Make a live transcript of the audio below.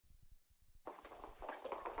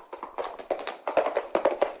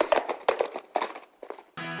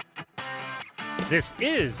This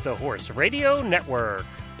is the Horse Radio Network.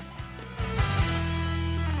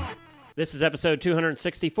 This is episode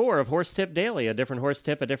 264 of Horse Tip Daily, a different horse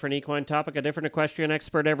tip, a different equine topic, a different equestrian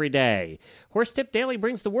expert every day. Horse Tip Daily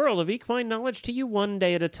brings the world of equine knowledge to you one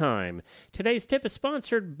day at a time. Today's tip is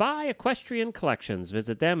sponsored by Equestrian Collections.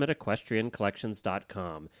 Visit them at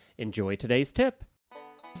equestriancollections.com. Enjoy today's tip.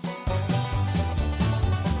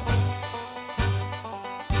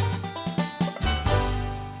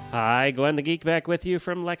 Hi, Glenn the Geek back with you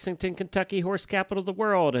from Lexington, Kentucky, horse capital of the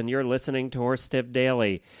world, and you're listening to Horse Tip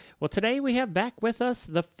Daily. Well, today we have back with us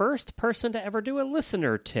the first person to ever do a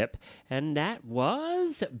listener tip, and that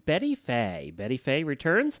was Betty Fay. Betty Fay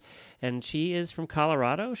returns, and she is from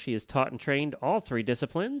Colorado. She has taught and trained all three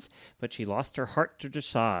disciplines, but she lost her heart to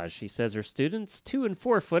dressage. She says her students, 2- and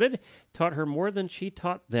 4-footed, taught her more than she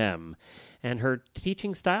taught them. And her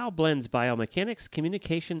teaching style blends biomechanics,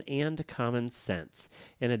 communication, and common sense.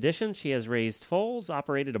 In addition, she has raised foals,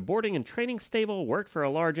 operated a boarding and training stable, worked for a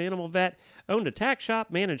large animal vet, owned a tack shop,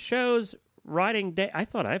 managed shows, riding day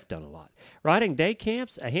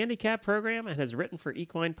camps, a handicap program, and has written for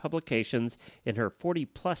equine publications in her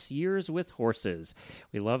 40-plus years with horses.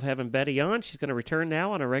 We love having Betty on. She's going to return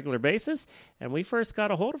now on a regular basis, and we first got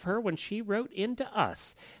a hold of her when she wrote into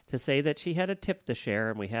us to say that she had a tip to share,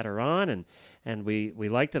 and we had her on, and we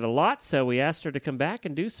liked it a lot, so we asked her to come back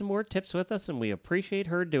and do some more tips with us, and we appreciate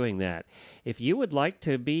her doing that. If you would like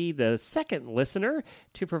to be the second listener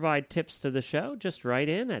to provide tips to the show, just write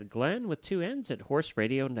in at Glenn with 2 N's at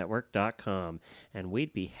horseradionetwork.com, and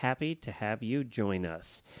we'd be happy to have you join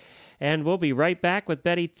us. And we'll be right back with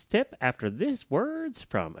Betty's tip after these words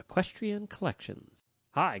from Equestrian Collections.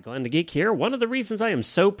 Hi, Glenn the Geek here. One of the reasons I am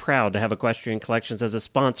so proud to have Equestrian Collections as a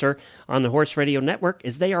sponsor on the Horse Radio Network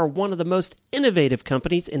is they are one of the most innovative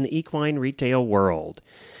companies in the equine retail world.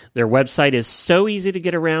 Their website is so easy to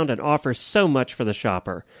get around and offers so much for the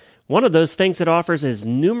shopper. One of those things it offers is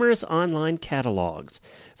numerous online catalogs.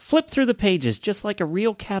 Flip through the pages just like a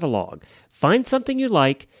real catalog. Find something you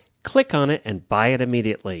like, click on it, and buy it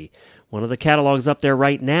immediately. One of the catalogs up there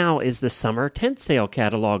right now is the Summer Tent Sale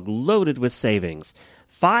catalog loaded with savings.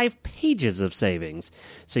 5 pages of savings.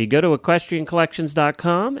 So you go to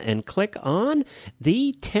equestriancollections.com and click on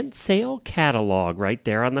the Tent Sale catalog right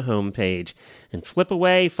there on the home page. And flip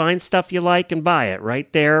away, find stuff you like, and buy it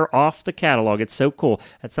right there off the catalog. It's so cool.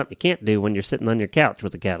 That's something you can't do when you're sitting on your couch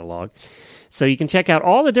with a catalog. So you can check out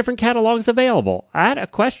all the different catalogs available at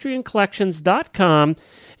equestriancollections.com.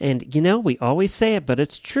 And, you know, we always say it, but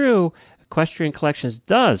it's true. Equestrian Collections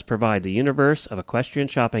does provide the universe of equestrian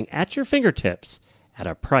shopping at your fingertips at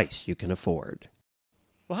a price you can afford.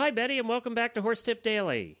 Well, hi, Betty, and welcome back to Horse Tip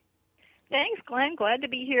Daily. Thanks, Glenn. Glad to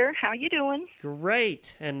be here. How you doing?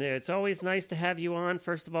 Great. And it's always nice to have you on.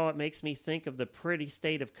 First of all, it makes me think of the pretty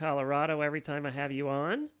state of Colorado every time I have you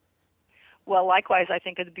on. Well, likewise, I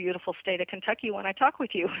think of the beautiful state of Kentucky when I talk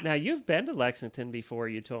with you. Now, you've been to Lexington before,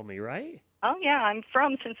 you told me, right? Oh, yeah. I'm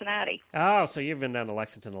from Cincinnati. Oh, so you've been down to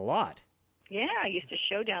Lexington a lot. Yeah, I used to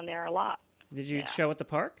show down there a lot. Did you show at the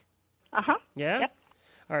park? Uh-huh. Yeah? Yep.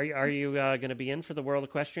 Are you going to be in for the World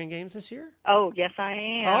Equestrian Games this year? Oh, yes, I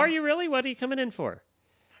am. Oh, are you really? What are you coming in for?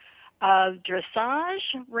 Dressage,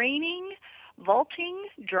 reining, vaulting,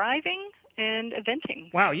 driving, and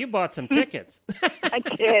eventing. Wow, you bought some tickets. I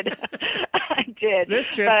did. I did. This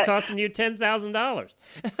trip's costing you $10,000.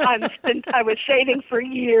 I was saving for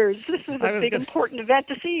years. This is a big, important event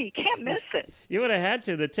to see. You can't miss it. You would have had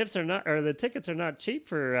to. The tickets are not cheap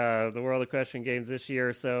for the World Equestrian Games this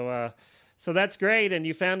year. So that's great. And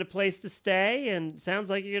you found a place to stay. And it sounds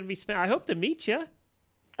like you're going to be. I hope to meet you.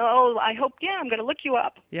 Oh, I hope. Yeah, I'm going to look you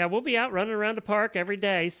up. Yeah, we'll be out running around the park every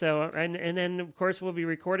day. So, and then of course we'll be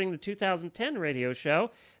recording the 2010 radio show.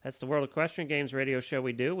 That's the World Equestrian Games radio show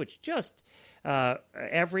we do, which just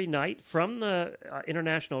every night from the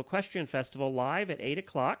International Equestrian Festival live at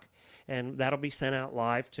 8:00, and that'll be sent out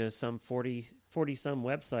live to some 40 some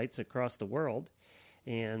websites across the world.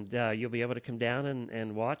 And you'll be able to come down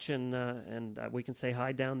and watch, and we can say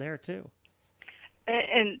hi down there too.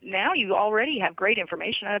 And now you already have great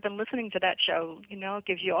information. I've been listening to that show. You know, it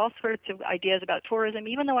gives you all sorts of ideas about tourism.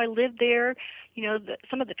 Even though I live there, you know,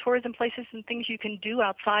 some of the tourism places and things you can do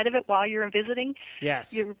outside of it while you're visiting.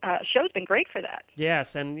 Yes. Your show's been great for that.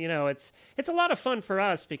 Yes, and, you know, it's a lot of fun for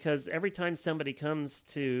us because every time somebody comes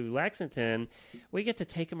to Lexington, we get to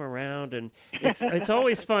take them around, and it's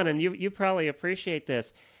always fun, and you probably appreciate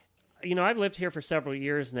this. You know, I've lived here for several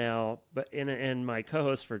years now, but and my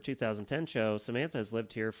co-host for 2010 show, Samantha, has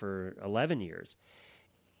lived here for 11 years.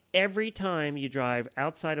 every time you drive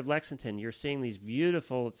outside of Lexington, you're seeing these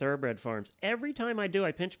beautiful thoroughbred farms. Every time I do,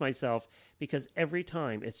 I pinch myself because every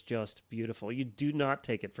time it's just beautiful. You do not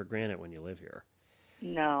take it for granted when you live here.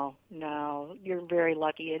 No, you're very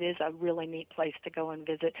lucky. It is a really neat place to go and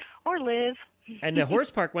visit or live. And the horse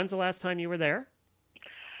park, when's the last time you were there?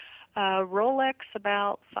 Rolex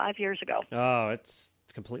about 5 years ago. Oh, it's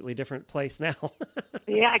a completely different place now.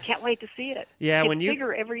 Yeah, I can't wait to see it. Yeah, it's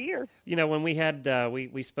bigger every year. You know, when we had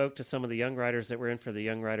we spoke to some of the young riders that were in for the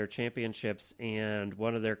Young Rider Championships, and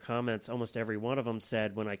one of their comments, almost every one of them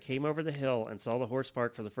said, when I came over the hill and saw the horse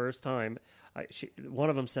park for the first time, one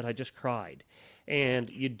of them said, I just cried. And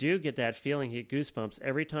you do get that feeling, you get goosebumps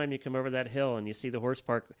every time you come over that hill and you see the horse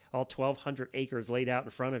park, all 1,200 acres laid out in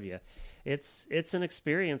front of you. It's an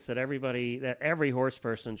experience that every horse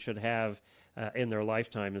person should have in their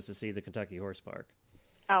lifetime, is to see the Kentucky Horse Park.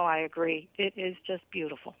 Oh, I agree. It is just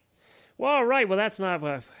beautiful. Well, all right. Well,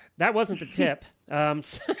 that wasn't the tip.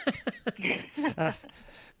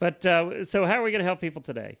 But so how are we going to help people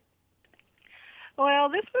today? Well,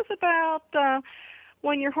 this was about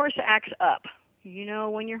when your horse acts up. You know,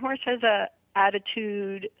 when your horse has a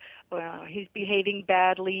attitude, he's behaving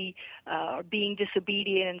badly, or being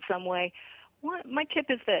disobedient in some way. My tip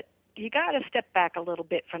is that you got to step back a little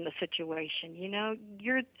bit from the situation. You know,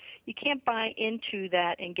 you can't buy into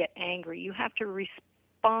that and get angry. You have to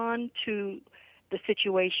respond to the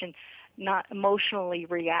situation, not emotionally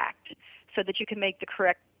react, so that you can make the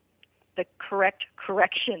correct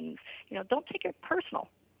corrections. You know, don't take it personal.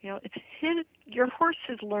 You know, it's your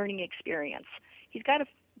horse's learning experience. He's got to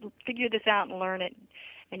figure this out and learn it,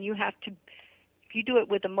 and you have to. If you do it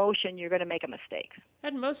with emotion, you're going to make a mistake.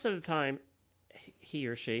 And most of the time, he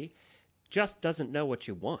or she just doesn't know what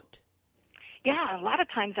you want. Yeah, a lot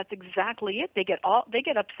of times that's exactly it. They get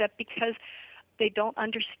upset because they don't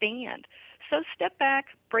understand. So step back,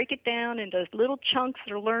 break it down into little chunks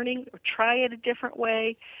they're learning, or try it a different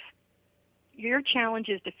way. Your challenge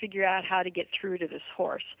is to figure out how to get through to this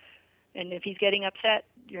horse. And if he's getting upset,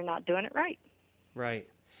 you're not doing it right. Right.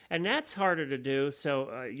 And that's harder to do.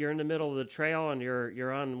 So you're in the middle of the trail and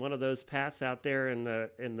you're on one of those paths out there in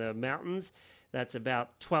the mountains that's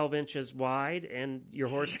about 12 inches wide, and your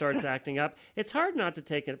horse starts acting up. It's hard not to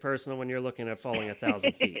take it personal when you're looking at falling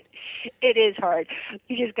 1,000 feet. It is hard.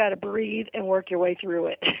 You just got to breathe and work your way through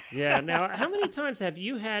it. Yeah. Now, how many times have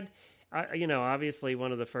you had, obviously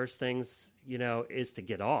one of the first things, is to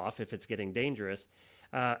get off if it's getting dangerous.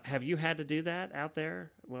 Have you had to do that out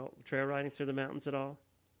there? Well, trail riding through the mountains at all?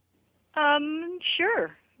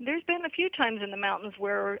 Sure. There's been a few times in the mountains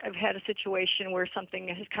where I've had a situation where something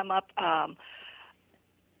has come up.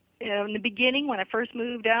 In the beginning, when I first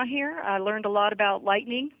moved out here, I learned a lot about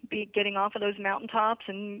lightning, getting off of those mountaintops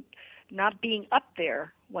and not being up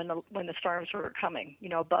there when the storms were coming. You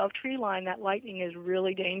know, above tree line, that lightning is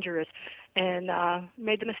really dangerous. And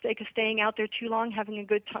made the mistake of staying out there too long, having a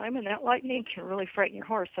good time, and that lightning can really frighten your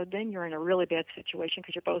horse. So then you're in a really bad situation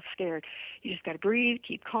because you're both scared. You just got to breathe,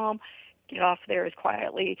 keep calm, get off there as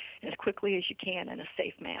quietly and as quickly as you can in a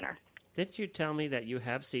safe manner. Did you tell me that you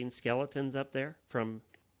have seen skeletons up there from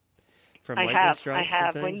I lightning have, strikes? I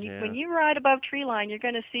have. And things? When you ride above tree line, you're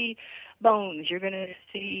going to see bones. You're going to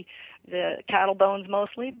see the cattle bones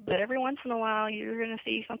mostly, but every once in a while you're going to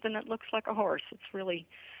see something that looks like a horse. It's really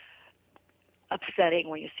upsetting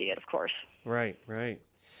when you see it, of course. Right.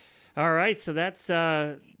 All right, so that's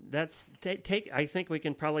take. I think we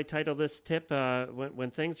can probably title this tip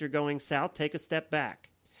when things are going south, take a step back.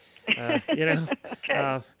 Okay.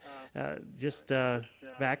 Just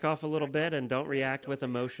back off a little bit and don't react with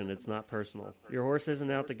emotion. It's not personal. Your horse isn't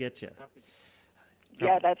out to get you.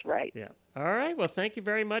 Yeah, that's right. Yeah. All right. Well, thank you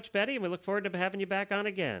very much, Betty, and we look forward to having you back on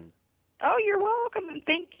again. Oh, you're welcome, and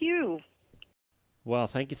thank you. Well,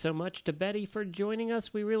 thank you so much to Betty for joining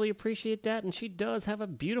us. We really appreciate that, and she does have a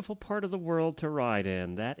beautiful part of the world to ride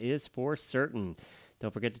in. That is for certain.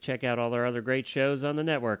 Don't forget to check out all our other great shows on the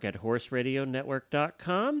network at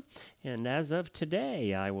horseradionetwork.com. And as of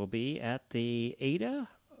today, I will be at the ADA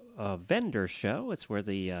vendor show. It's where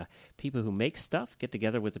the people who make stuff get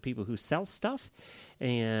together with the people who sell stuff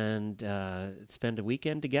and spend a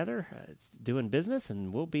weekend together doing business.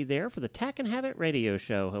 And we'll be there for the Tack and Habit radio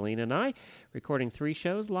show, Helena and I, recording 3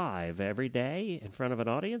 shows live every day in front of an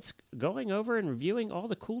audience, going over and reviewing all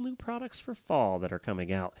the cool new products for fall that are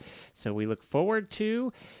coming out. So we look forward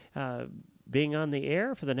to being on the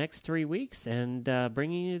air for the next 3 weeks and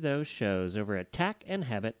bringing you those shows over at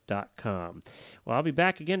tackandhabit.com. Well, I'll be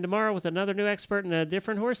back again tomorrow with another new expert and a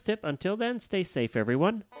different horse tip. Until then, stay safe,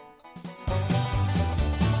 everyone.